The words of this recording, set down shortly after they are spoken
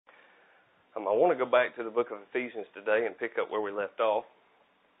I want to go back to the book of Ephesians today and pick up where we left off.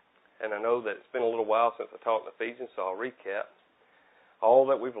 And I know that it's been a little while since I taught in Ephesians, so I'll recap all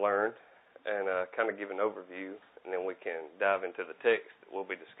that we've learned and kind of give an overview, and then we can dive into the text that we'll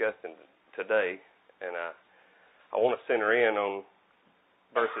be discussing today. And I want to center in on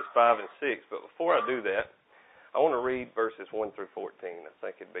verses 5 and 6, but before I do that, I want to read verses 1 through 14. I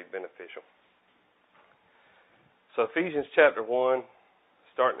think it'd be beneficial. So Ephesians chapter 1,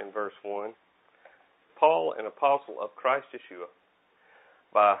 starting in verse 1. Paul, an apostle of Christ Yeshua,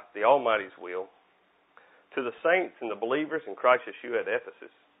 by the Almighty's will, to the saints and the believers in Christ Yeshua at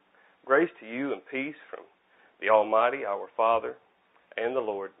Ephesus, grace to you and peace from the Almighty, our Father, and the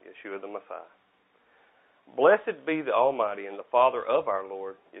Lord, Yeshua the Messiah. Blessed be the Almighty and the Father of our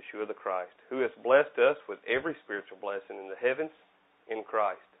Lord, Yeshua the Christ, who has blessed us with every spiritual blessing in the heavens in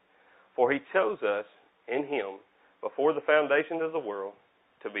Christ. For he chose us in him before the foundation of the world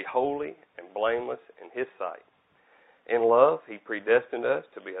to be holy and blameless in his sight. In love, he predestined us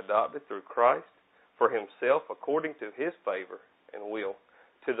to be adopted through Christ for himself according to his favor and will,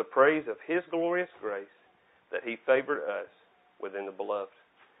 to the praise of his glorious grace that he favored us within the beloved.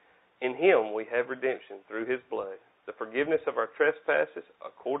 In him we have redemption through his blood, the forgiveness of our trespasses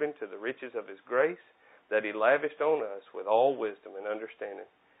according to the riches of his grace that he lavished on us with all wisdom and understanding.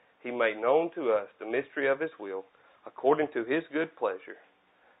 He made known to us the mystery of his will according to his good pleasure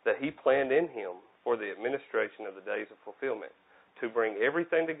that he planned in him for the administration of the days of fulfillment, to bring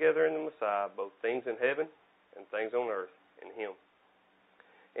everything together in the Messiah, both things in heaven and things on earth, in him.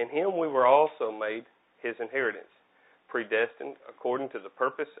 In him we were also made his inheritance, predestined according to the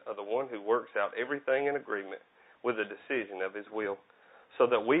purpose of the one who works out everything in agreement with the decision of his will, so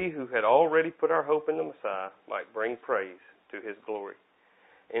that we who had already put our hope in the Messiah might bring praise to his glory.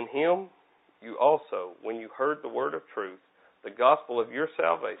 In him you also, when you heard the word of truth, the gospel of your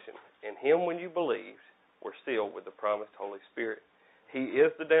salvation, in him when you believed, were sealed with the promised Holy Spirit. He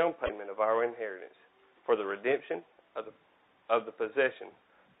is the down payment of our inheritance for the redemption of the possession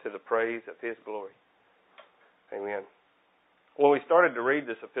to the praise of his glory. Amen. When we started to read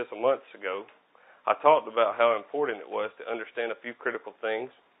this epistle months ago, I talked about how important it was to understand a few critical things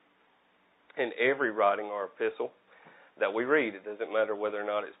in every writing or epistle that we read. It doesn't matter whether or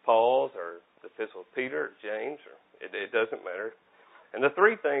not it's Paul's or the epistle of Peter or James, or it doesn't matter. And the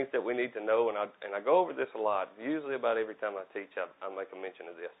three things that we need to know, and I go over this a lot, usually about every time I teach, I make a mention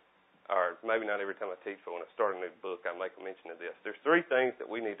of this. Or maybe not every time I teach, but when I start a new book, I make a mention of this. There's three things that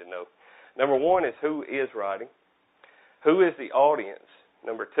we need to know. Number one is who is writing. Who is the audience?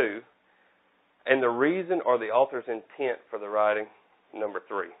 Number two. And the reason or the author's intent for the writing. Number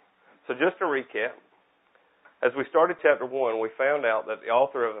three. So just to recap, as we started chapter 1, we found out that the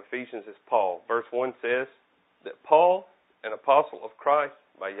author of Ephesians is Paul. Verse 1 says that Paul, an apostle of Christ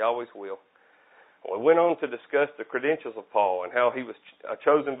by Yahweh's will. We went on to discuss the credentials of Paul and how he was a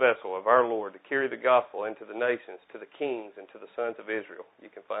chosen vessel of our Lord to carry the gospel into the nations, to the kings, and to the sons of Israel. You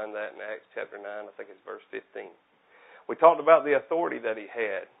can find that in Acts chapter 9, I think it's verse 15. We talked about the authority that he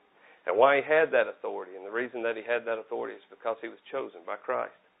had and why he had that authority. And the reason that he had that authority is because he was chosen by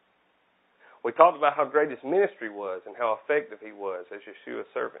Christ. We talked about how great his ministry was and how effective he was as Yeshua's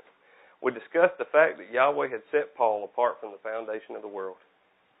servant. We discussed the fact that Yahweh had set Paul apart from the foundation of the world.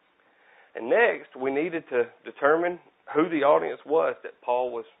 And next, we needed to determine who the audience was that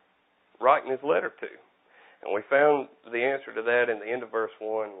Paul was writing his letter to. And we found the answer to that in the end of verse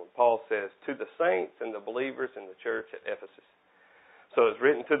 1 when Paul says, to the saints and the believers in the church at Ephesus. So it's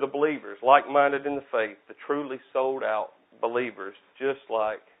written to the believers, like-minded in the faith, the truly sold-out believers, just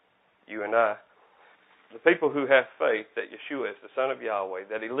like you and I. The people who have faith that Yeshua is the Son of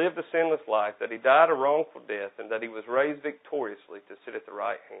Yahweh, that he lived a sinless life, that he died a wrongful death, and that he was raised victoriously to sit at the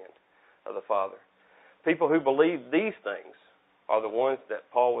right hand of the Father. People who believe these things are the ones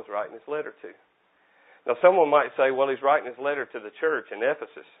that Paul was writing his letter to. Now, someone might say, well, he's writing his letter to the church in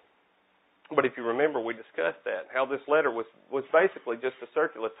Ephesus. But if you remember, we discussed that, how this letter was basically just a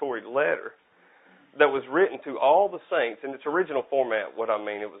circulatory letter that was written to all the saints. In its original format, what I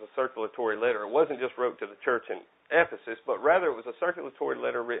mean, it was a circulatory letter. It wasn't just wrote to the church in Ephesus, but rather it was a circulatory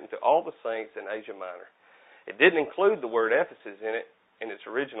letter written to all the saints in Asia Minor. It didn't include the word Ephesus in it in its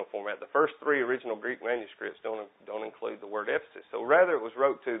original format. The first three original Greek manuscripts don't include the word Ephesus. So rather it was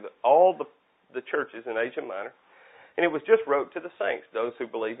wrote to all the churches in Asia Minor, and it was just wrote to the saints, those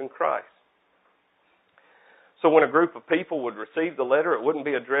who believe in Christ. So when a group of people would receive the letter, it wouldn't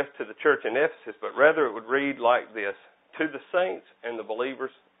be addressed to the church in Ephesus, but rather it would read like this, to the saints and the believers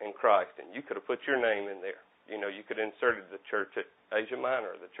in Christ. And you could have put your name in there. You know, you could have inserted the church at Asia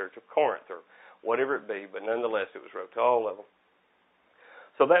Minor, or the church of Corinth, or whatever it be, but nonetheless it was wrote to all of them.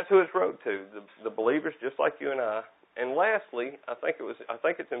 So that's who it's wrote to, the believers just like you and I. And lastly, I think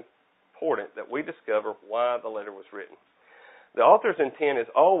it's important that we discover why the letter was written. The author's intent is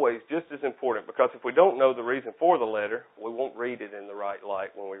always just as important, because if we don't know the reason for the letter, we won't read it in the right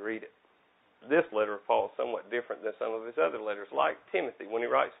light when we read it. This letter of Paul is somewhat different than some of his other letters, like Timothy. When he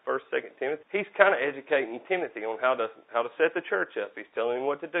writes 1st, 2nd Timothy, he's kind of educating Timothy on how to set the church up. He's telling him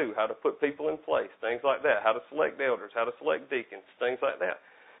what to do, how to put people in place, things like that, how to select elders, how to select deacons, things like that.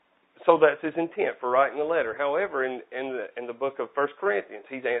 So that's his intent for writing the letter. However, in the book of 1 Corinthians,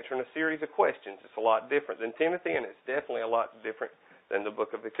 he's answering a series of questions. It's a lot different than Timothy, and it's definitely a lot different than the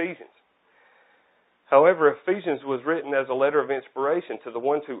book of Ephesians. However, Ephesians was written as a letter of inspiration to the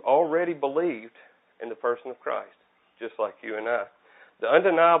ones who already believed in the person of Christ, just like you and I. The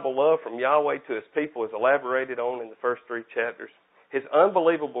undeniable love from Yahweh to his people is elaborated on in the first 3 chapters. His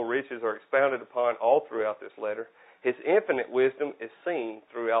unbelievable riches are expounded upon all throughout this letter. His infinite wisdom is seen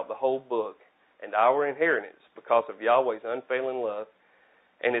throughout the whole book, and our inheritance, because of Yahweh's unfailing love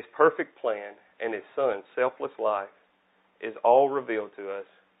and his perfect plan and his Son's selfless life, is all revealed to us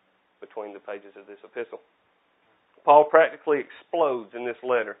between the pages of this epistle. Paul practically explodes in this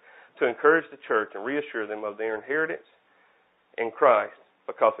letter to encourage the church and reassure them of their inheritance in Christ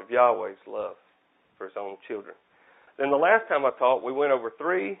because of Yahweh's love for his own children. Then the last time I taught, we went over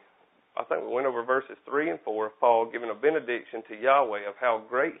verses 3 and 4 of Paul giving a benediction to Yahweh of how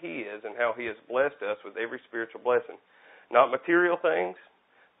great he is and how he has blessed us with every spiritual blessing. Not material things,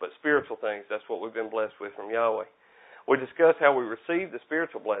 but spiritual things. That's what we've been blessed with from Yahweh. We discussed how we receive the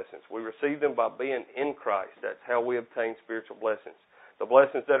spiritual blessings. We receive them by being in Christ. That's how we obtain spiritual blessings. The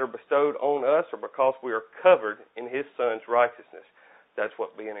blessings that are bestowed on us are because we are covered in his Son's righteousness. That's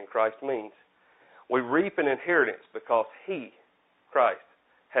what being in Christ means. We reap an inheritance because he, Christ,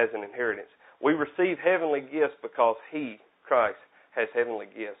 has an inheritance. We receive heavenly gifts because he, Christ, has heavenly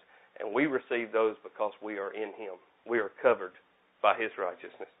gifts. And we receive those because we are in him. We are covered by his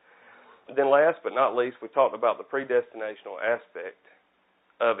righteousness. And then last but not least, we talked about the predestinational aspect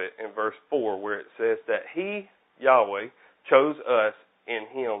of it in verse 4, where it says that he, Yahweh, chose us in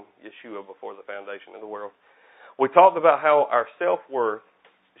him, Yeshua, before the foundation of the world. We talked about how our self-worth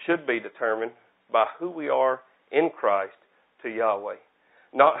should be determined by who we are in Christ to Yahweh.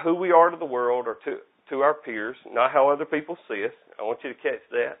 Not who we are to the world or to our peers, not how other people see us. I want you to catch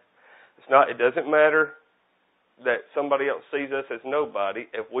that. It doesn't matter that somebody else sees us as nobody.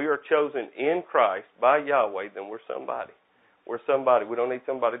 If we are chosen in Christ by Yahweh, then we're somebody. We're somebody. We don't need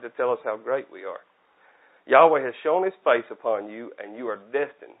somebody to tell us how great we are. Yahweh has shown his face upon you, and you are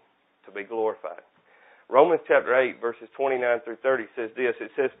destined to be glorified. Romans chapter 8, verses 29 through 30 says this.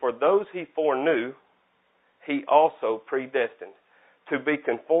 It says, "For those he foreknew, he also predestined to be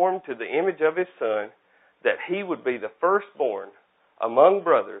conformed to the image of his Son, that he would be the firstborn among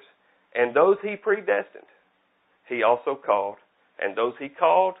brothers. And those he predestined, he also called. And those he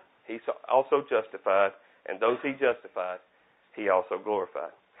called, he also justified. And those he justified, he also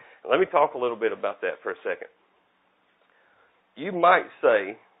glorified." Let me talk a little bit about that for a second. You might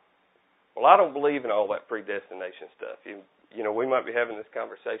say, well, I don't believe in all that predestination stuff. You know, we might be having this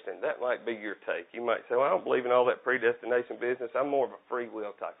conversation, and that might be your take. You might say, well, I don't believe in all that predestination business. I'm more of a free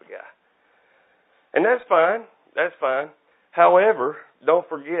will type of guy. And that's fine. That's fine. However, don't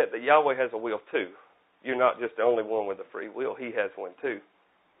forget that Yahweh has a will too. You're not just the only one with a free will. He has one too.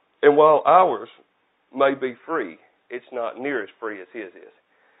 And while ours may be free, it's not near as free as his is.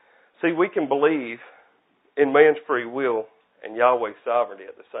 See, we can believe in man's free will and Yahweh's sovereignty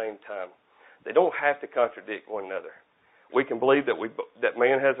at the same time. They don't have to contradict one another. We can believe that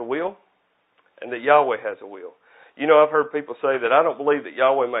man has a will and that Yahweh has a will. You know, I've heard people say that I don't believe that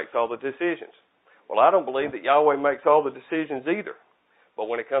Yahweh makes all the decisions. Well, I don't believe that Yahweh makes all the decisions either. But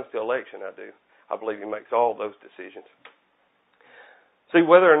when it comes to election, I do. I believe he makes all those decisions. See,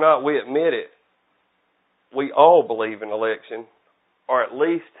 whether or not we admit it, we all believe in election, or at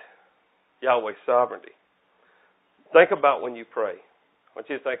least Yahweh's sovereignty. Think about when you pray. I want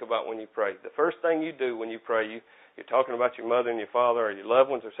you to think about when you pray. The first thing you do when you pray, you're talking about your mother and your father or your loved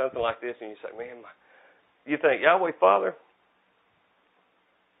ones or something like this, and you say, man, you think, Yahweh, Father,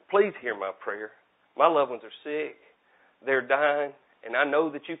 please hear my prayer. My loved ones are sick. They're dying, and I know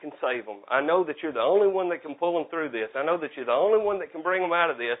that you can save them. I know that you're the only one that can pull them through this. I know that you're the only one that can bring them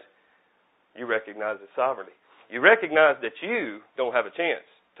out of this. You recognize his sovereignty. You recognize that you don't have a chance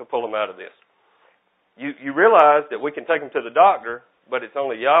to pull them out of this. You realize that we can take them to the doctor, but it's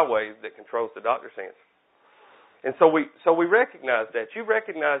only Yahweh that controls the doctor's hands. And so we recognize that. You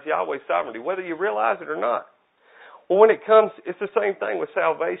recognize Yahweh's sovereignty, whether you realize it or not. Well, when it comes, it's the same thing with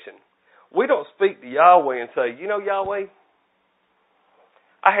salvation. We don't speak to Yahweh and say, you know, Yahweh,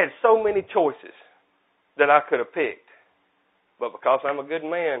 I had so many choices that I could have picked. But because I'm a good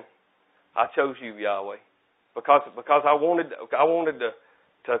man, I chose you, Yahweh. Because I wanted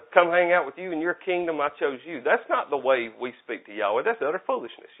to come hang out with you in your kingdom, I chose you. That's not the way we speak to Yahweh. That's utter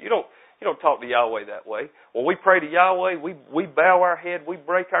foolishness. You don't talk to Yahweh that way. When we pray to Yahweh, we bow our head, we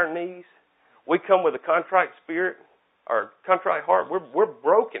break our knees, we come with a contrite spirit or contrite heart. We're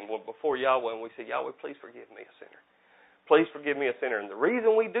broken before Yahweh, and we say, Yahweh, please forgive me, a sinner. Please forgive me, a sinner. And the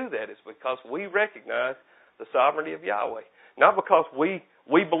reason we do that is because we recognize the sovereignty of Yahweh. Not because we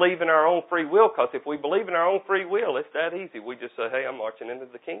believe in our own free will, because if we believe in our own free will, it's that easy. We just say, hey, I'm marching into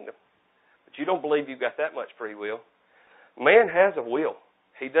the kingdom. But you don't believe you've got that much free will. Man has a will.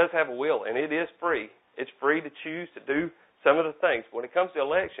 He does have a will, and it is free. It's free to choose to do some of the things. When it comes to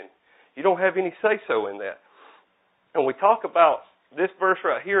election, you don't have any say-so in that. And we talk about this verse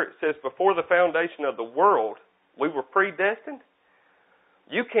right here. It says, before the foundation of the world, we were predestined.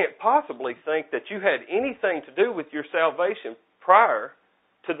 You can't possibly think that you had anything to do with your salvation prior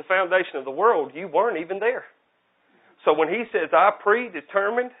to the foundation of the world. You weren't even there. So when he says, I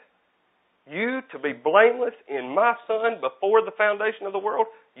predetermined you to be blameless in my Son before the foundation of the world,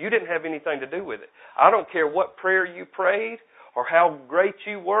 you didn't have anything to do with it. I don't care what prayer you prayed or how great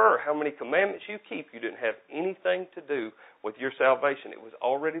you were or how many commandments you keep. You didn't have anything to do with your salvation. It was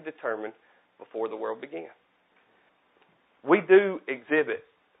already determined before the world began. We do exhibit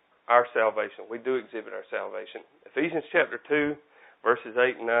our salvation. We do exhibit our salvation. Ephesians chapter 2, verses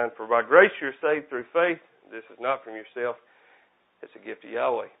 8 and 9. For by grace you're saved through faith. This is not from yourself. It's a gift of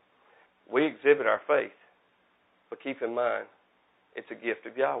Yahweh. We exhibit our faith. But keep in mind, it's a gift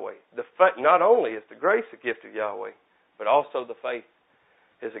of Yahweh. Not only is the grace a gift of Yahweh, but also the faith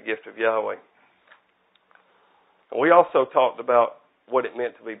is a gift of Yahweh. And we also talked about what it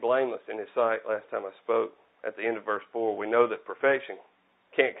meant to be blameless in His sight last time I spoke. At the end of verse 4, we know that perfection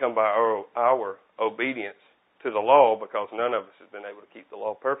can't come by our obedience to the law, because none of us has been able to keep the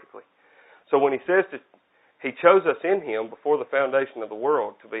law perfectly. So when he says that He chose us in Him before the foundation of the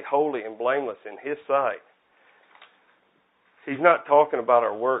world to be holy and blameless in His sight, He's not talking about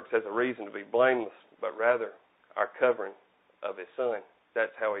our works as a reason to be blameless, but rather our covering of His Son.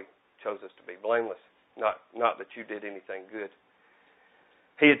 That's how He chose us to be blameless, not that you did anything good.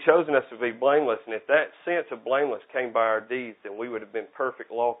 He had chosen us to be blameless, and if that sense of blameless came by our deeds, then we would have been perfect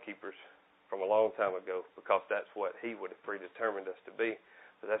law keepers from a long time ago, because that's what He would have predetermined us to be.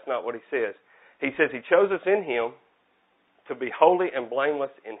 But that's not what He says. He says He chose us in Him to be holy and blameless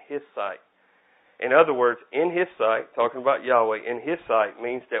in His sight. In other words, in His sight, talking about Yahweh, in His sight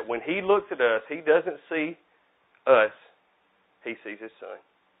means that when He looks at us, He doesn't see us, He sees His Son.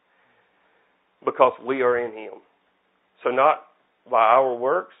 Because we are in Him. So not by our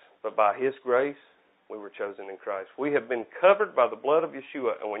works, but by His grace, we were chosen in Christ. We have been covered by the blood of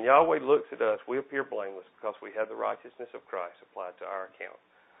Yeshua, and when Yahweh looks at us, we appear blameless because we have the righteousness of Christ applied to our account.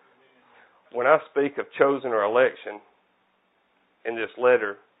 When I speak of chosen or election in this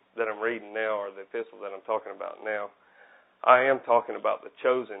letter that I'm reading now, or the epistle that I'm talking about now, I am talking about the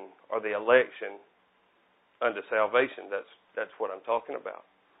chosen or the election unto salvation. That's what I'm talking about.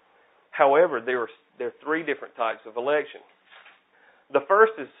 However, there are three different types of election. The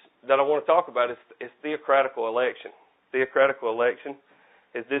first that I want to talk about is theocratical election. Theocratical election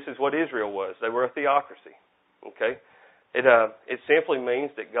is what Israel was. They were a theocracy. Okay, it simply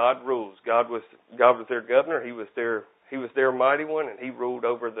means that God rules. God was their governor. He was their mighty one, and He ruled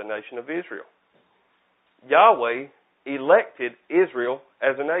over the nation of Israel. Yahweh elected Israel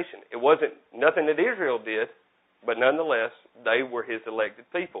as a nation. It wasn't nothing that Israel did, but nonetheless, they were His elected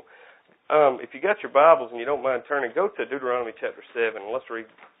people. If you got your Bibles and you don't mind turning, go to Deuteronomy chapter 7, and let's read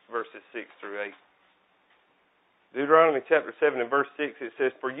verses 6 through 8. Deuteronomy chapter 7 and verse 6, it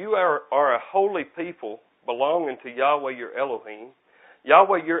says, For you are a holy people belonging to Yahweh your Elohim.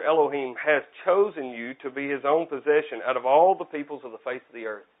 Yahweh your Elohim has chosen you to be His own possession out of all the peoples of the face of the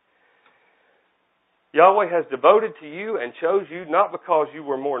earth. Yahweh has devoted to you and chose you not because you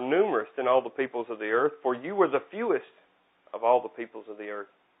were more numerous than all the peoples of the earth, for you were the fewest of all the peoples of the earth.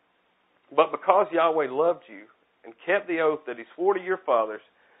 But because Yahweh loved you and kept the oath that He swore to your fathers,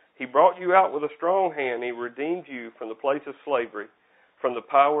 He brought you out with a strong hand. He redeemed you from the place of slavery, from the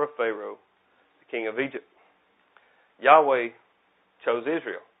power of Pharaoh, the king of Egypt. Yahweh chose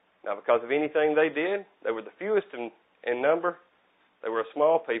Israel. Now, because of anything they did, they were the fewest in number. They were a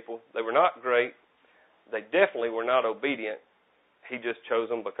small people. They were not great. They definitely were not obedient. He just chose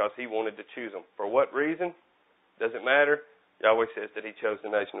them because He wanted to choose them. For what reason? Doesn't matter. Yahweh says that He chose the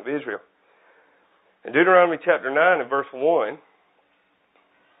nation of Israel. In Deuteronomy chapter 9 and verse 1,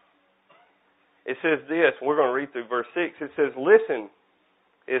 it says this. We're going to read through verse 6. It says, Listen,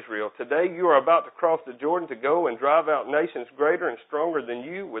 Israel, today you are about to cross the Jordan to go and drive out nations greater and stronger than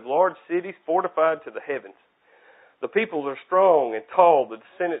you, with large cities fortified to the heavens. The peoples are strong and tall, the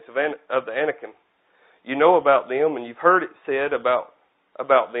descendants of the Anakim. You know about them, and you've heard it said about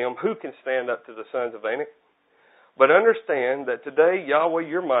them, who can stand up to the sons of Anak? But understand that today Yahweh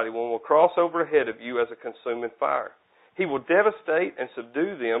your mighty one will cross over ahead of you as a consuming fire. He will devastate and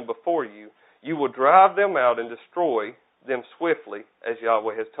subdue them before you. You will drive them out and destroy them swiftly, as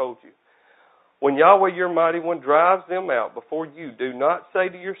Yahweh has told you. When Yahweh your mighty one drives them out before you, do not say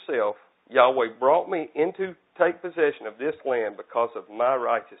to yourself, Yahweh brought me in to take possession of this land because of my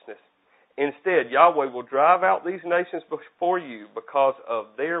righteousness. Instead, Yahweh will drive out these nations before you because of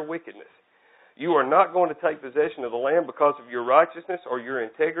their wickedness. You are not going to take possession of the land because of your righteousness or your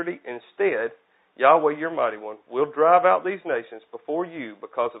integrity. Instead, Yahweh your mighty one will drive out these nations before you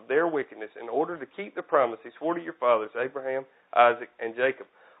because of their wickedness, in order to keep the promise he swore to your fathers, Abraham, Isaac, and Jacob.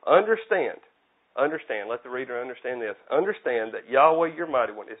 Understand, let the reader understand this. Understand that Yahweh your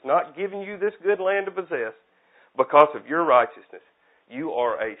mighty one is not giving you this good land to possess because of your righteousness. You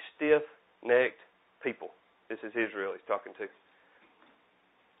are a stiff-necked people. This is Israel he's talking to.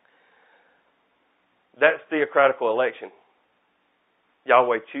 That's theocratical election.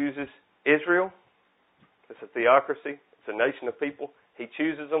 Yahweh chooses Israel. It's a theocracy. It's a nation of people. He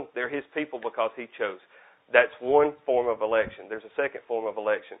chooses them. They're his people because he chose. That's one form of election. There's a second form of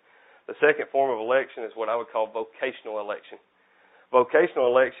election. The second form of election is what I would call vocational election. Vocational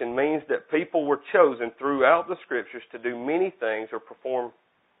election means that people were chosen throughout the Scriptures to do many things or perform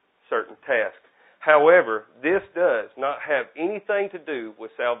certain tasks. However, this does not have anything to do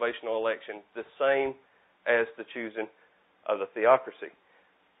with salvational election, the same as the choosing of the theocracy.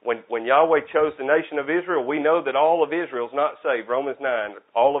 When Yahweh chose the nation of Israel, we know that all of Israel is not saved. Romans 9,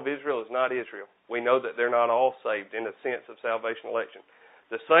 all of Israel is not Israel. We know that they're not all saved in the sense of salvation election.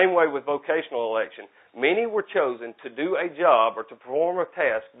 The same way with vocational election. Many were chosen to do a job or to perform a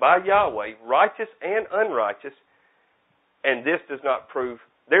task by Yahweh, righteous and unrighteous, and this does not prove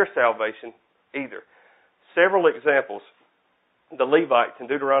their salvation either. Several examples. The Levites in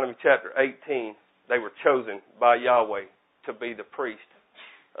Deuteronomy chapter 18, they were chosen by Yahweh to be the priest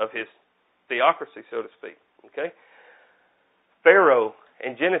of his theocracy, so to speak. Okay? Pharaoh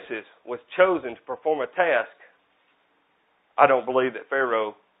in Genesis was chosen to perform a task. I don't believe that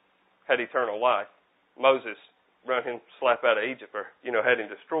Pharaoh had eternal life. Moses run him slap out of Egypt, or had him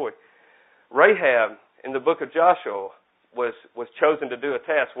destroyed. Rahab in the book of Joshua was chosen to do a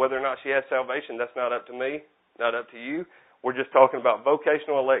task. Whether or not she has salvation, that's not up to me, not up to you. We're just talking about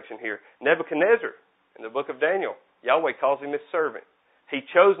vocational election here. Nebuchadnezzar in the book of Daniel, Yahweh calls him his servant. He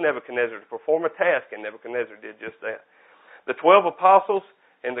chose Nebuchadnezzar to perform a task, and Nebuchadnezzar did just that. The 12 apostles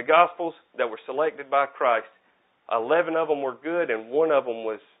in the Gospels that were selected by Christ, 11 of them were good, and one of them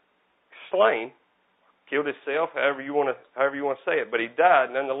was slain, killed himself, however you want to say it. But he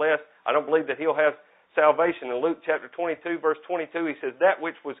died nonetheless. I don't believe that he'll have salvation. In Luke chapter 22, verse 22, he says, that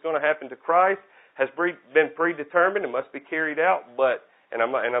which was going to happen to Christ has been predetermined and must be carried out. But, and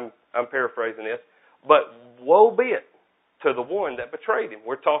I'm paraphrasing this, but woe be it to the one that betrayed him.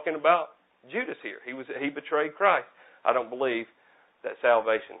 We're talking about Judas here. He betrayed Christ. I don't believe that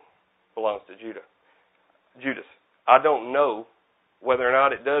salvation belongs to Judas. I don't know whether or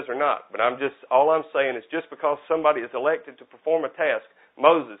not it does or not, but all I'm saying is just because somebody is elected to perform a task,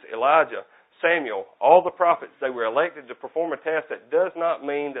 Moses, Elijah, Samuel, all the prophets, they were elected to perform a task, that does not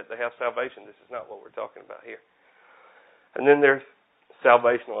mean that they have salvation. This is not what we're talking about here. And then there's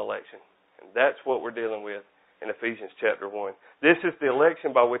salvational election, and that's what we're dealing with in Ephesians chapter 1. This is the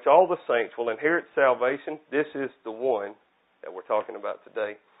election by which all the saints will inherit salvation. This is the one that we're talking about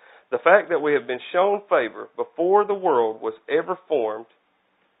today. The fact that we have been shown favor before the world was ever formed,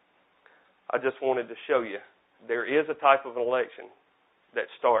 I just wanted to show you there is a type of an election that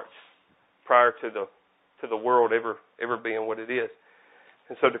starts prior to the world ever being what it is.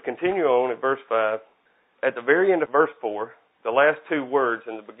 And so to continue on in verse 5, at the very end of verse 4, the last two words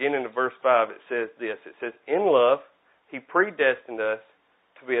in the beginning of verse 5, it says this. It says, in love, he predestined us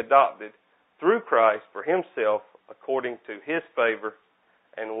to be adopted through Christ for himself according to his favor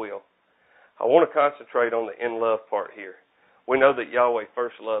and will. I want to concentrate on the in love part here. We know that Yahweh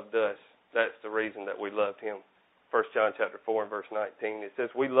first loved us. That's the reason that we loved him. 1 John chapter 4 and verse 19, it says,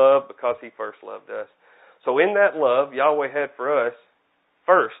 we love because he first loved us. So in that love Yahweh had for us,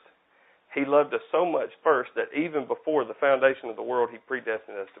 first, he loved us so much first that even before the foundation of the world, he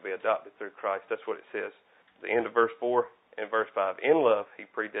predestined us to be adopted through Christ. That's what it says. The end of verse 4 and verse 5. In love, he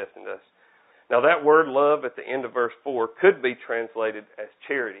predestined us. Now that word love at the end of verse 4 could be translated as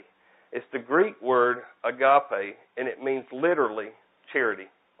charity. It's the Greek word agape, and it means literally charity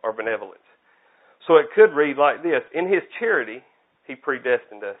or benevolence. So it could read like this: in His charity, He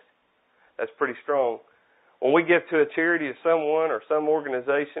predestined us. That's pretty strong. When we give to a charity to someone or some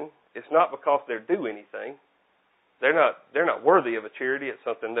organization, it's not because they do anything. They're not worthy of a charity. It's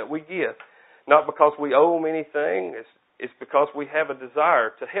something that we give. Not because we owe them anything. It's because we have a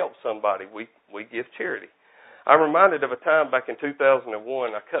desire to help somebody. We give charity. I'm reminded of a time back in 2001.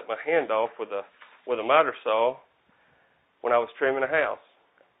 I cut my hand off with a miter saw when I was trimming a house.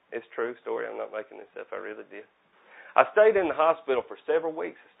 It's a true story. I'm not making this up. I really did. I stayed in the hospital for several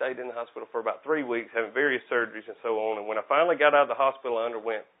weeks. I stayed in the hospital for about 3 weeks, having various surgeries and so on. And when I finally got out of the hospital, I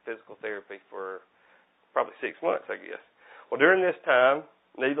underwent physical therapy for probably 6 months, I guess. Well, during this time,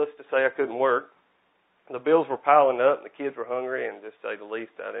 needless to say, I couldn't work. The bills were piling up, and the kids were hungry, and just to say the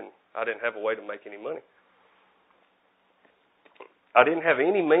least, I didn't have a way to make any money. I didn't have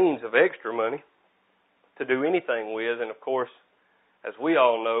any means of extra money to do anything with, and of course, as we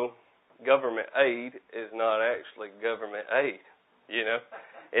all know, government aid is not actually government aid. You know,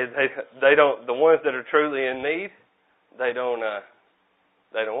 they don't. The ones that are truly in need, they don't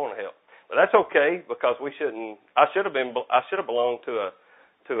want to help. But that's okay, because we shouldn't. I should have belonged to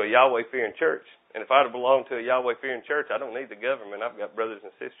a Yahweh fearing church. And if I'd have belonged to a Yahweh fearing church, I don't need the government. I've got brothers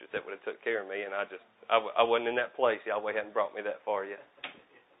and sisters that would have took care of me, and I wasn't in that place. Yahweh hadn't brought me that far yet.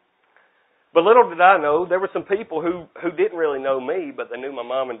 But little did I know, there were some people who didn't really know me, but they knew my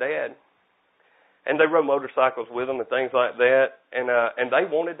mom and dad. And they rode motorcycles with them and things like that. And they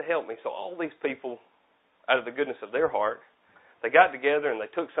wanted to help me. So all these people, out of the goodness of their heart, they got together and they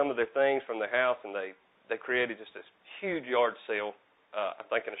took some of their things from their house and they created just this huge yard sale, I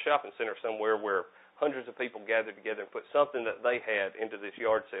think in a shopping center somewhere, where hundreds of people gathered together and put something that they had into this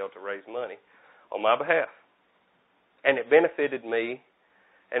yard sale to raise money on my behalf. And it benefited me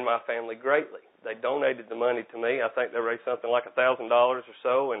and my family greatly. They donated the money to me. I think they raised something like $1,000 or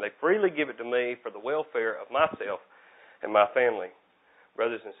so, and they freely give it to me for the welfare of myself and my family.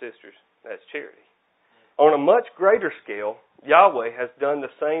 Brothers and sisters, that's charity. On a much greater scale, Yahweh has done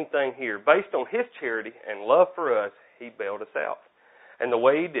the same thing here. Based on His charity and love for us, He bailed us out. And the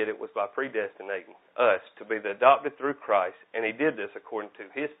way He did it was by predestinating us to be the adopted through Christ, and He did this according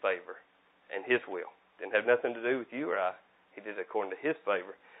to His favor and His will. Didn't have nothing to do with you or I. He did it according to His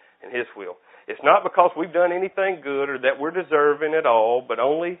favor and His will. It's not because we've done anything good or that we're deserving at all, but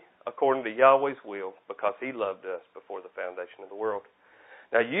only according to Yahweh's will, because He loved us before the foundation of the world.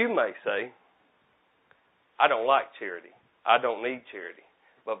 Now you may say, I don't like charity. I don't need charity.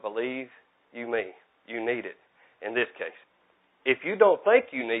 But believe you me, you need it in this case. If you don't think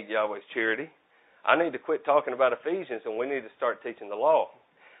you need Yahweh's charity, I need to quit talking about Ephesians and we need to start teaching the law.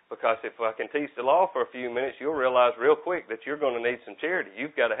 Because if I can teach the law for a few minutes, you'll realize real quick that you're going to need some charity.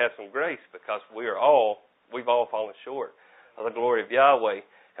 You've got to have some grace, because we've all fallen short of the glory of Yahweh,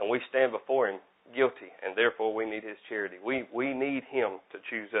 and we stand before Him guilty, and therefore we need His charity. We need Him to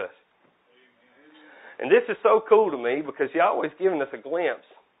choose us. And this is so cool to me, because Yahweh's given us a glimpse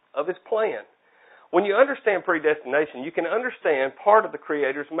of His plan. When you understand predestination, you can understand part of the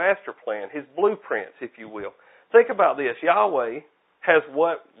Creator's master plan, His blueprints, if you will. Think about this. Yahweh has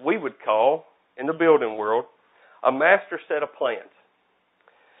what we would call, in the building world, a master set of plans.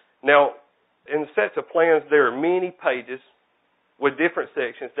 Now, in the sets of plans, there are many pages with different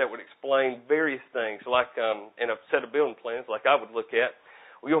sections that would explain various things, like in a set of building plans, like I would look at.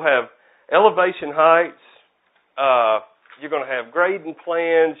 You'll have elevation heights, you're going to have grading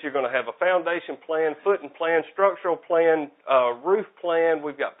plans, you're going to have a foundation plan, footing plan, structural plan, roof plan,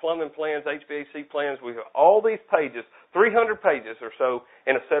 we've got plumbing plans, HVAC plans, we've got all these pages, 300 pages or so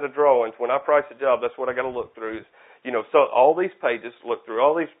in a set of drawings. When I price a job, that's what I got to look through. So all these pages, look through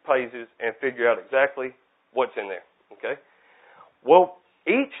all these pages and figure out exactly what's in there, okay? Well,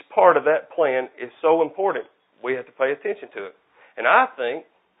 each part of that plan is so important, we have to pay attention to it. And I think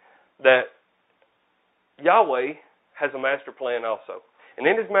that Yahweh has a master plan also. And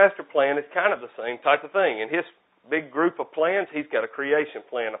in His master plan, it's kind of the same type of thing. In His big group of plans, He's got a creation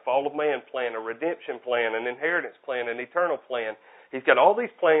plan, a fall of man plan, a redemption plan, an inheritance plan, an eternal plan. He's got all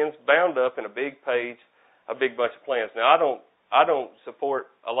these plans bound up in a big page, a big bunch of plans. Now, I don't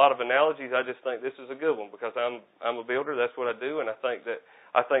support a lot of analogies. I just think this is a good one, because I'm a builder. That's what I do, and I think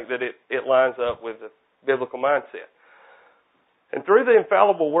that it lines up with the biblical mindset. And through the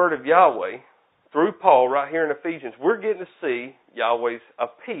infallible word of Yahweh, through Paul right here in Ephesians, we're getting to see a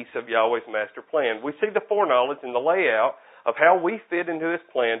piece of Yahweh's master plan. We see the foreknowledge and the layout of how we fit into His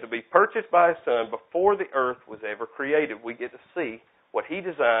plan to be purchased by His Son before the earth was ever created. We get to see what He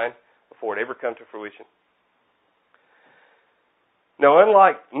designed before it ever come to fruition. Now,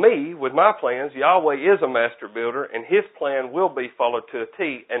 unlike me with my plans, Yahweh is a master builder, and his plan will be followed to a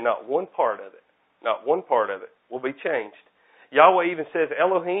T, and not one part of it will be changed. Yahweh even says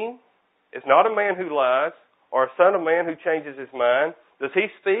Elohim is not a man who lies, or a son of man who changes his mind. Does he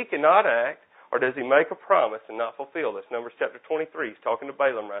speak and not act, or does he make a promise and not fulfill this? Numbers chapter 23, he's talking to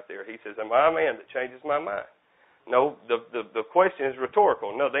Balaam right there. He says, am I a man that changes my mind? No, the question is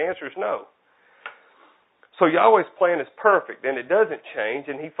rhetorical. No, the answer is no. So Yahweh's plan is perfect, and it doesn't change,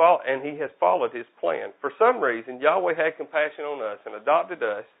 and he has followed his plan. For some reason, Yahweh had compassion on us and adopted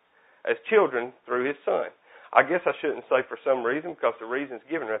us as children through his Son. I guess I shouldn't say for some reason, because the reason is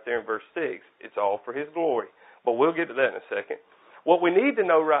given right there in verse 6. It's all for his glory. But we'll get to that in a second. What we need to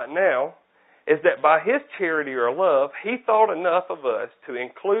know right now is that by his charity or love, he thought enough of us to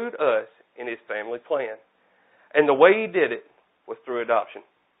include us in his family plan. And the way he did it was through adoption.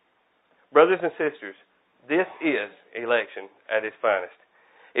 Brothers and sisters, this is election at its finest.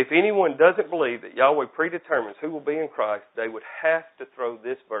 If anyone doesn't believe that Yahweh predetermines who will be in Christ, they would have to throw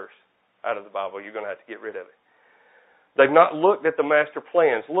this verse out of the Bible. You're going to have to get rid of it. They've not looked at the master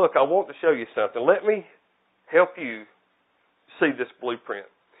plans. Look, I want to show you something. Let me help you see this blueprint.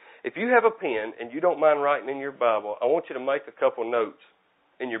 If you have a pen and you don't mind writing in your Bible, I want you to make a couple notes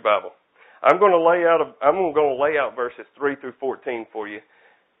in your Bible. I'm going to lay out verses 3 through 14 for you,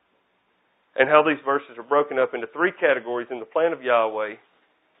 and how these verses are broken up into three categories in the plan of Yahweh,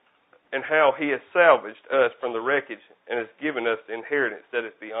 and how he has salvaged us from the wreckage and has given us the inheritance that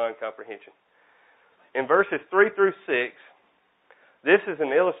is beyond comprehension. In verses 3 through 6, this is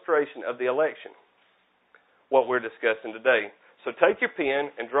an illustration of the election, what we're discussing today. So take your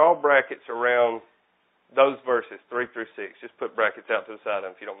pen and draw brackets around those verses, 3 through 6. Just put brackets out to the side of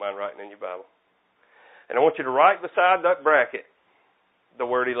them if you don't mind writing in your Bible. And I want you to write beside that bracket the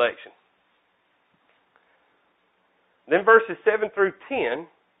word election. Then verses 7 through 10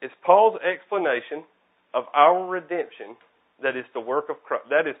 is Paul's explanation of our redemption, that is the work of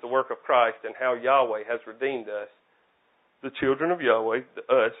Christ, and how Yahweh has redeemed us, the children of Yahweh.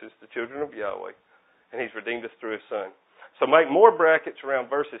 Us is the children of Yahweh, and he's redeemed us through his Son. So make more brackets around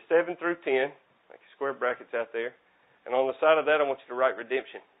verses 7 through 10. Make square brackets out there. And on the side of that, I want you to write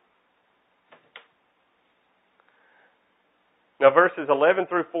redemption. Now verses 11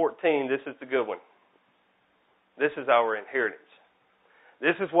 through 14, this is the good one. This is our inheritance.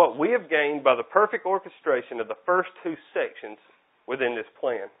 This is what we have gained by the perfect orchestration of the first two sections within this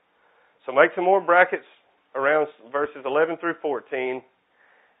plan. So make some more brackets around verses 11 through 14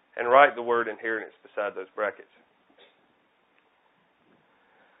 and write the word inheritance beside those brackets.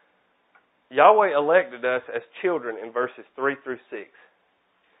 Yahweh elected us as children in verses 3 through 6.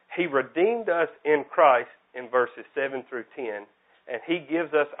 He redeemed us in Christ in verses 7 through 10, and he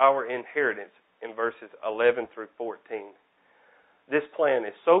gives us our inheritance in verses 11 through 14. This plan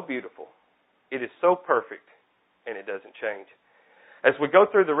is so beautiful, it is so perfect, and it doesn't change. As we go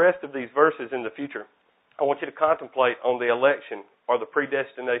through the rest of these verses in the future, I want you to contemplate on the election or the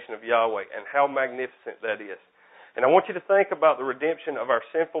predestination of Yahweh and how magnificent that is. And I want you to think about the redemption of our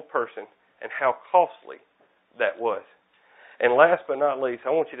sinful person and how costly that was. And last but not least,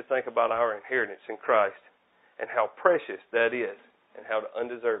 I want you to think about our inheritance in Christ and how precious that is and how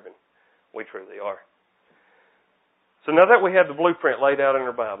undeserving we truly are. So now that we have the blueprint laid out in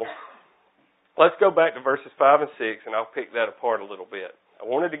our Bible, let's go back to verses 5 and 6, and I'll pick that apart a little bit. I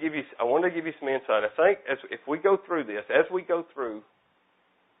wanted to give you some insight. I think if we go through this, as we go through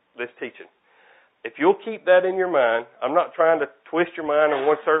this teaching, if you'll keep that in your mind, I'm not trying to twist your mind in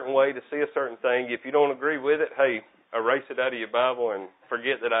one certain way to see a certain thing. If you don't agree with it, hey, erase it out of your Bible and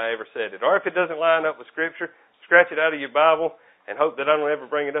forget that I ever said it. Or if it doesn't line up with Scripture, scratch it out of your Bible and hope that I don't ever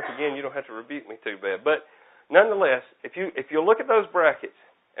bring it up again. You don't have to rebuke me too bad. But nonetheless, if you look at those brackets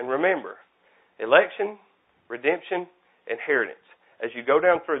and remember, election, redemption, inheritance, as you go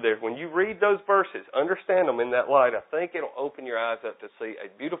down through there, when you read those verses, understand them in that light, I think it'll open your eyes up to see a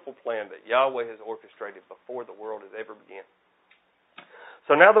beautiful plan that Yahweh has orchestrated before the world has ever begun.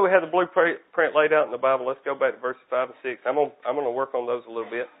 So now that we have the blueprint laid out in the Bible, let's go back to verses 5 and 6. I'm going to work on those a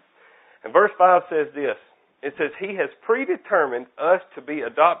little bit. And verse 5 says this. It says, he has predetermined us to be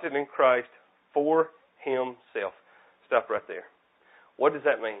adopted in Christ for himself. Stop right there. What does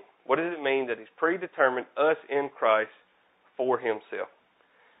that mean? What does it mean that he's predetermined us in Christ for himself?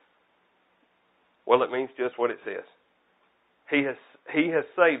 Well, it means just what it says. He has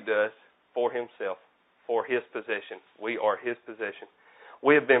saved us for himself, for his possession. We are his possession.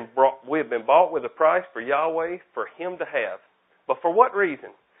 We have been bought with a price for Yahweh, for him to have. But for what reason?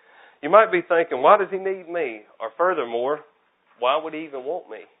 You might be thinking, why does he need me? Or furthermore, why would he even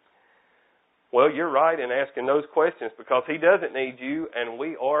want me? Well, you're right in asking those questions because He doesn't need you, and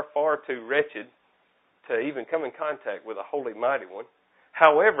we are far too wretched to even come in contact with a holy, mighty one.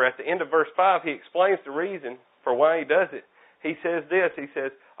 However, at the end of verse 5, He explains the reason for why He does it. He says this, He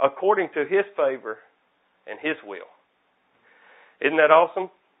says, according to His favor and His will. Isn't that awesome?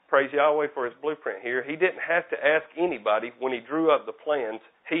 Praise Yahweh for His blueprint here. He didn't have to ask anybody when He drew up the plans.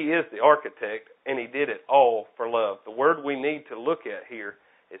 He is the architect, and He did it all for love. The word we need to look at here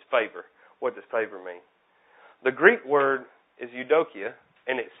is favor. What does favor mean? The Greek word is eudokia,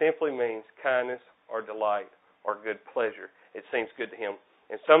 and it simply means kindness or delight or good pleasure. It seems good to Him.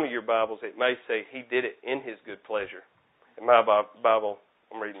 In some of your Bibles, it may say He did it in His good pleasure. In my Bible,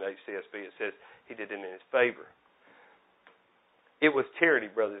 I'm reading the HCSB, it says He did it in His favor. It was charity,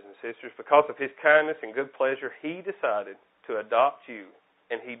 brothers and sisters. Because of His kindness and good pleasure, He decided to adopt you,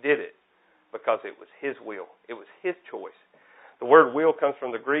 and He did it because it was His will. It was His choice. The word will comes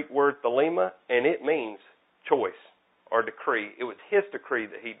from the Greek word thelema, and it means choice or decree. It was His decree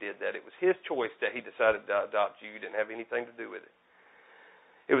that He did that. It was His choice that He decided to adopt you. You didn't have anything to do with it.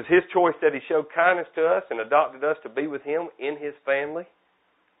 It was His choice that He showed kindness to us and adopted us to be with Him in His family.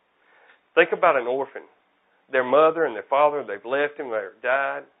 Think about an orphan. Their mother and their father, they've left them, they've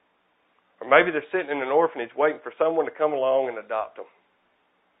died. Or maybe they're sitting in an orphanage waiting for someone to come along and adopt them.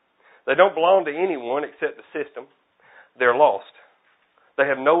 They don't belong to anyone except the system. They're lost. They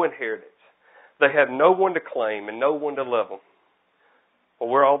have no inheritance. They have no one to claim and no one to love them. Well,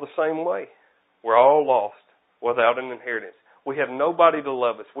 we're all the same way. We're all lost without an inheritance. We have nobody to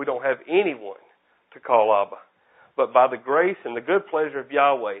love us. We don't have anyone to call Abba. But by the grace and the good pleasure of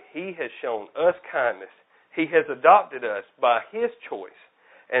Yahweh, He has shown us kindness. He has adopted us by His choice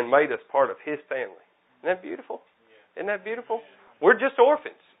and made us part of His family. Isn't that beautiful? Isn't that beautiful? We're just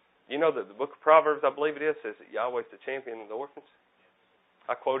orphans. You know that the book of Proverbs, I believe it is, says that Yahweh's the champion of the orphans.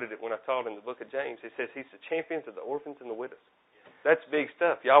 I quoted it when I taught in the book of James. It says He's the champion of the orphans and the widows. That's big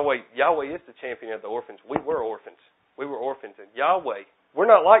stuff. Yahweh is the champion of the orphans. We were orphans. We were orphans. And Yahweh,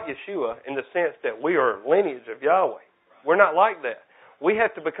 we're not like Yeshua in the sense that we are lineage of Yahweh. We're not like that. We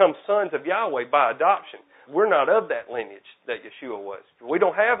have to become sons of Yahweh by adoption. We're not of that lineage that Yeshua was. We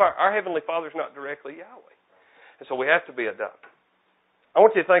don't have our Heavenly Father's not directly Yahweh. And so we have to be adopted. I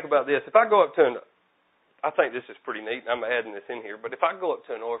want you to think about this. If I go up to I think this is pretty neat, and I'm adding this in here, but if I go up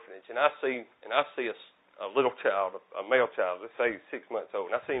to an orphanage and I see a little child, a male child, let's say he's 6 months old,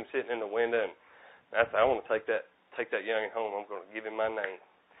 and I see him sitting in the window, and I say, I want to take that youngin' home. I'm going to give him my name,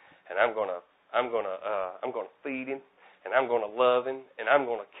 and I'm going to feed him, and I'm going to love him, and I'm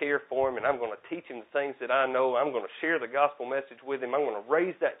going to care for him, and I'm going to teach him the things that I know. I'm going to share the gospel message with him. I'm going to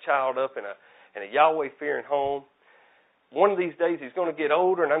raise that child up in a Yahweh-fearing home. One of these days he's going to get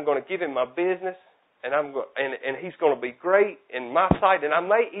older, and I'm going to give him my business, and he's going to be great in my sight, and I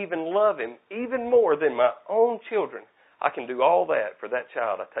may even love him even more than my own children. I can do all that for that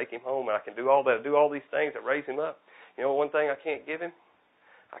child. I take him home, and I can do all that. I do all these things. I raise him up. You know one thing I can't give him?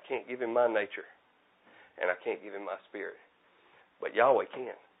 I can't give him my nature, and I can't give him my spirit. But Yahweh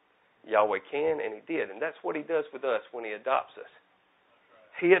can. Yahweh can, and He did, and that's what He does with us when He adopts us.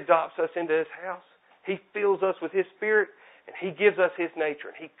 He adopts us into His house. He fills us with His Spirit, and He gives us His nature.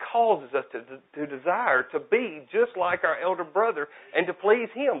 And He causes us to desire to be just like our elder brother and to please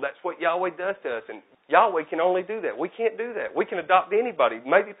Him. That's what Yahweh does to us. And Yahweh can only do that. We can't do that. We can adopt anybody.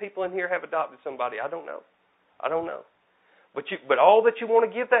 Maybe people in here have adopted somebody. I don't know. But all that you want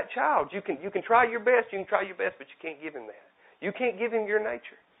to give that child, you can try your best. You can try your best, but you can't give him that. You can't give him your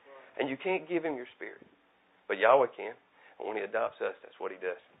nature. And you can't give him your spirit. But Yahweh can. And when He adopts us, that's what He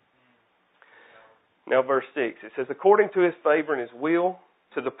does. Now verse 6, it says, according to His favor and His will,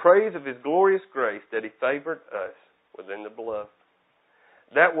 to the praise of His glorious grace that He favored us within the beloved.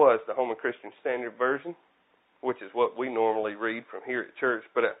 That was the Holman Christian Standard Version, which is what we normally read from here at church.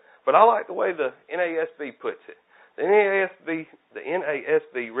 But I like the way the NASB puts it. The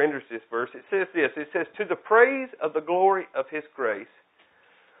NASB renders this verse. It says this. It says, to the praise of the glory of His grace,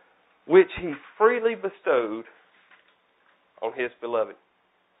 which He freely bestowed on His beloved.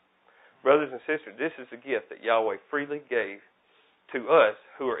 Brothers and sisters, this is a gift that Yahweh freely gave to us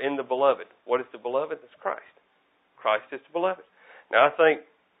who are in the beloved. What is the beloved? It's Christ. Christ is the beloved. Now I think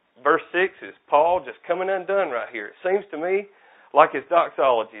verse 6 is Paul just coming undone right here. It seems to me like his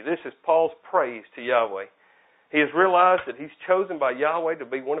doxology. This is Paul's praise to Yahweh. He has realized that he's chosen by Yahweh to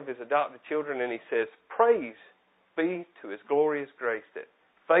be one of His adopted children, and he says, praise be to His glorious grace that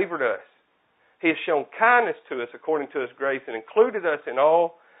favored us. He has shown kindness to us according to His grace and included us in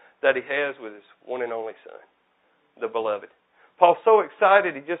all that He has with His one and only Son, the beloved. Paul's so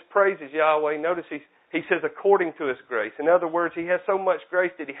excited, he just praises Yahweh. Notice he says, according to His grace. In other words, He has so much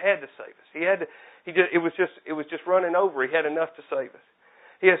grace that He had to save us. It was just running over. He had enough to save us.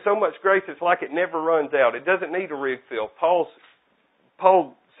 He has so much grace, it's like it never runs out. It doesn't need a refill. Paul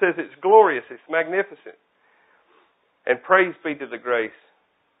says it's glorious, it's magnificent. And praise be to the grace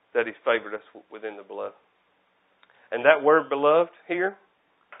that He's favored us within the beloved. And that word beloved here,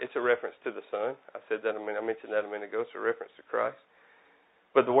 it's a reference to the Son. I mentioned that a minute ago. It's a reference to Christ.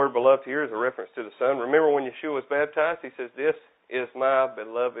 But the word beloved here is a reference to the Son. Remember when Yeshua was baptized, He says, "This is my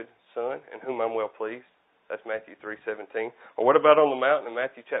beloved Son, in whom I'm well pleased." That's Matthew 3:17. Or what about on the mountain in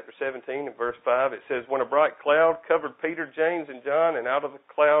Matthew chapter 17 and verse 5? It says, "When a bright cloud covered Peter, James, and John, and out of the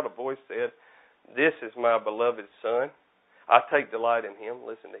cloud a voice said, 'This is my beloved Son. I take delight in Him.'"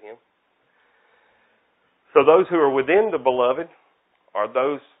 Listen to Him. So those who are within the beloved are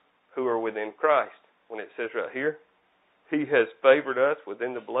those who are within Christ. When it says right here, He has favored us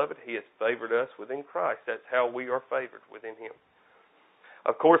within the beloved, He has favored us within Christ. That's how we are favored within Him.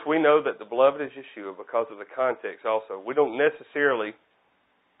 Of course, we know that the beloved is Yeshua because of the context also. We don't necessarily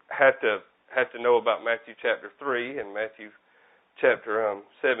have to know about Matthew chapter 3 and Matthew chapter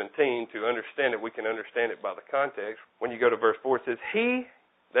 17 to understand it. We can understand it by the context. When you go to verse 4, it says, He,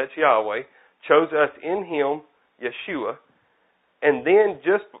 that's Yahweh, chose us in Him, Yeshua, and then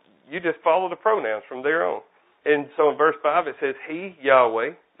you just follow the pronouns from there on. And so in verse 5 it says, He,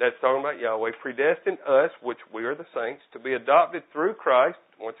 Yahweh, that's talking about Yahweh, predestined us, which we are the saints, to be adopted through Christ.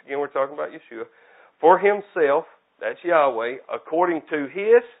 Once again, we're talking about Yeshua. For Himself, that's Yahweh, according to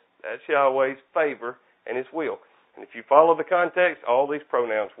His, that's Yahweh's favor and His will. And if you follow the context, all these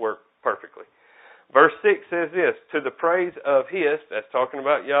pronouns work perfectly. Verse 6 says this, to the praise of His, that's talking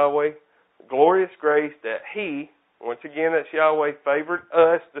about Yahweh, glorious grace that He, once again, that's Yahweh, favored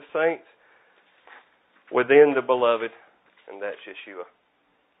us, the saints, within the beloved, and that's Yeshua.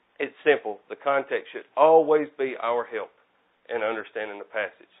 It's simple. The context should always be our help in understanding the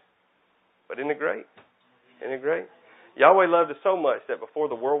passage. But isn't it great? Isn't it great? Yahweh loved us so much that before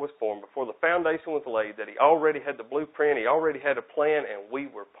the world was formed, before the foundation was laid, that He already had the blueprint, He already had a plan, and we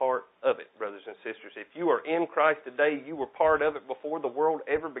were part of it, brothers and sisters. If you are in Christ today, you were part of it before the world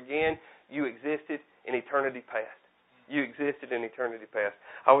ever began. You existed in eternity past. You existed in eternity past.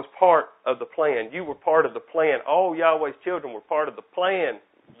 I was part of the plan. You were part of the plan. All Yahweh's children were part of the plan.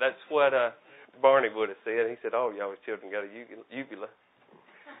 That's what Barney would have said. He said, all Yahweh's children got a uvula.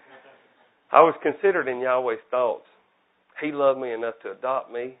 I was considered in Yahweh's thoughts. He loved me enough to adopt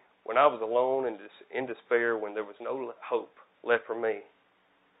me when I was alone and in despair, when there was no hope left for me.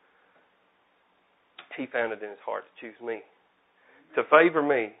 He found it in His heart to choose me, to favor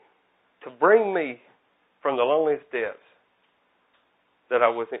me, to bring me from the loneliest depths that I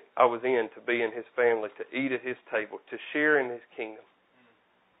was in, to be in His family, to eat at His table, to share in His kingdom.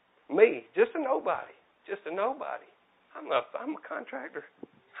 Me, just a nobody, I'm a contractor.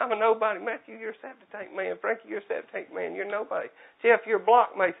 I'm a nobody. Matthew, you're a septic tank man. Frankie, you're a septic tank man. You're nobody. Jeff, you're a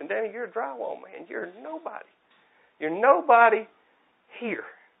block mason. Danny, you're a drywall man. You're nobody. You're nobody here,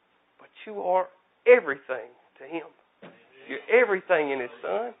 but you are everything to Him. You're everything in His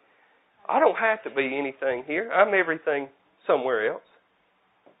Son. I don't have to be anything here. I'm everything somewhere else.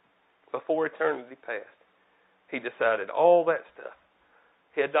 Before eternity passed, He decided all that stuff.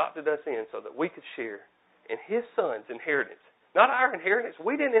 He adopted us in so that we could share in His Son's inheritance. Not our inheritance.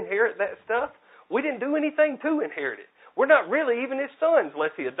 We didn't inherit that stuff. We didn't do anything to inherit it. We're not really even His sons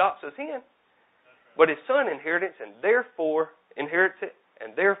unless He adopts us in. But His Son inherits it,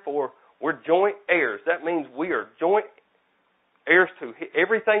 and therefore we're joint heirs. That means we are joint heirs to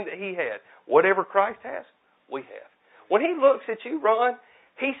everything that He had. Whatever Christ has, we have. When He looks at you, Ron,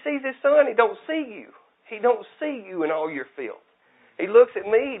 He sees His Son. He don't see you. He don't see you in all your filth. He looks at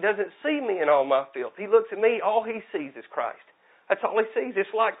me. He doesn't see me in all my filth. He looks at me. All He sees is Christ. That's all He sees.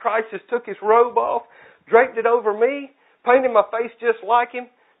 It's like Christ just took His robe off, draped it over me, painted my face just like Him,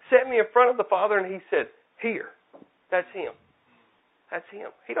 set me in front of the Father, and He said, here, that's Him. That's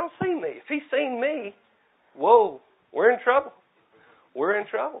Him. He don't see me. If He's seen me, whoa, we're in trouble. We're in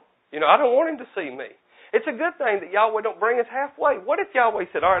trouble. I don't want Him to see me. It's a good thing that Yahweh don't bring us halfway. What if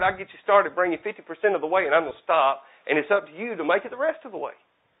Yahweh said, all right, I'll get you started, bring you 50% of the way, and I'm going to stop, and it's up to you to make it the rest of the way.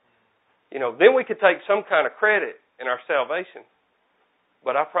 Then we could take some kind of credit in our salvation.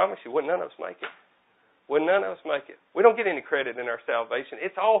 But I promise you, none of us make it. None of us make it. We don't get any credit in our salvation.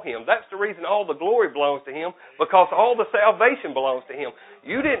 It's all Him. That's the reason all the glory belongs to Him, because all the salvation belongs to Him.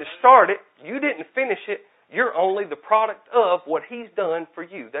 You didn't start it. You didn't finish it. You're only the product of what He's done for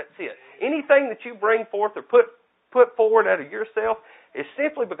you. That's it. Anything that you bring forth or put forward out of yourself is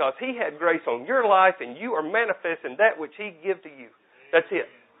simply because He had grace on your life and you are manifesting that which He gives to you. That's it.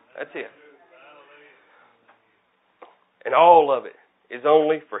 That's it. And all of it is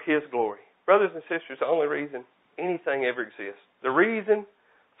only for His glory. Brothers and sisters, the only reason anything ever exists, the reason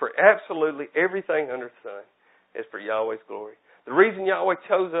for absolutely everything under the sun is for Yahweh's glory. The reason Yahweh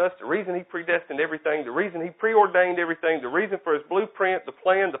chose us, the reason He predestined everything, the reason He preordained everything, the reason for His blueprint, the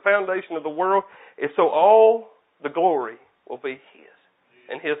plan, the foundation of the world is so all the glory will be His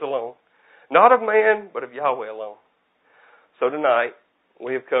and His alone. Not of man, but of Yahweh alone. So tonight,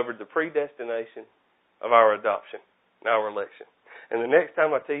 we have covered the predestination of our adoption and our election. And the next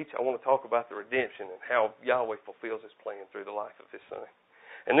time I teach, I want to talk about the redemption and how Yahweh fulfills His plan through the life of His Son.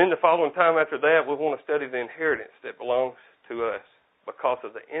 And then the following time after that, we want to study the inheritance that belongs to us because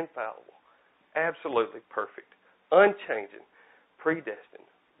of the infallible, absolutely perfect, unchanging, predestined,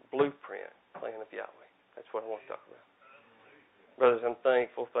 blueprint plan of Yahweh. That's what I want to talk about. Brothers, I'm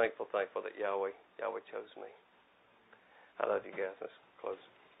thankful that Yahweh chose me. I love you guys. Let's close.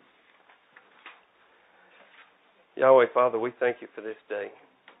 Yahweh, Father, we thank you for this day.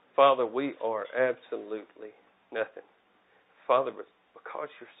 Father, we are absolutely nothing. Father, because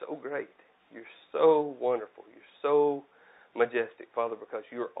you're so great, you're so wonderful, you're so majestic, Father, because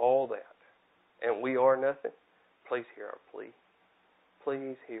you're all that, and we are nothing, please hear our plea.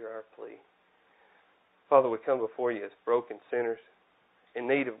 Please hear our plea. Father, we come before you as broken sinners, in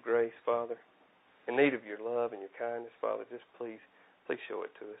need of grace, Father, in need of your love and your kindness, Father. Just please show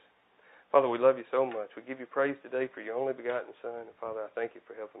it to us. Father, we love you so much. We give you praise today for your only begotten Son, and Father, I thank you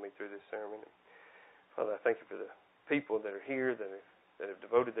for helping me through this sermon. And Father, I thank you for the people that are here that have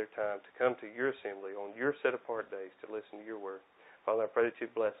devoted their time to come to your assembly on your set-apart days to listen to your word. Father, I pray that you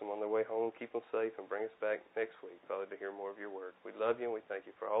bless them on their way home, keep them safe, and bring us back next week, Father, to hear more of your word. We love you and we thank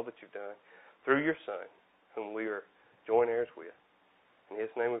you for all that you've done through your Son, whom we are joint heirs with. In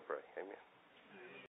His name we pray. Amen.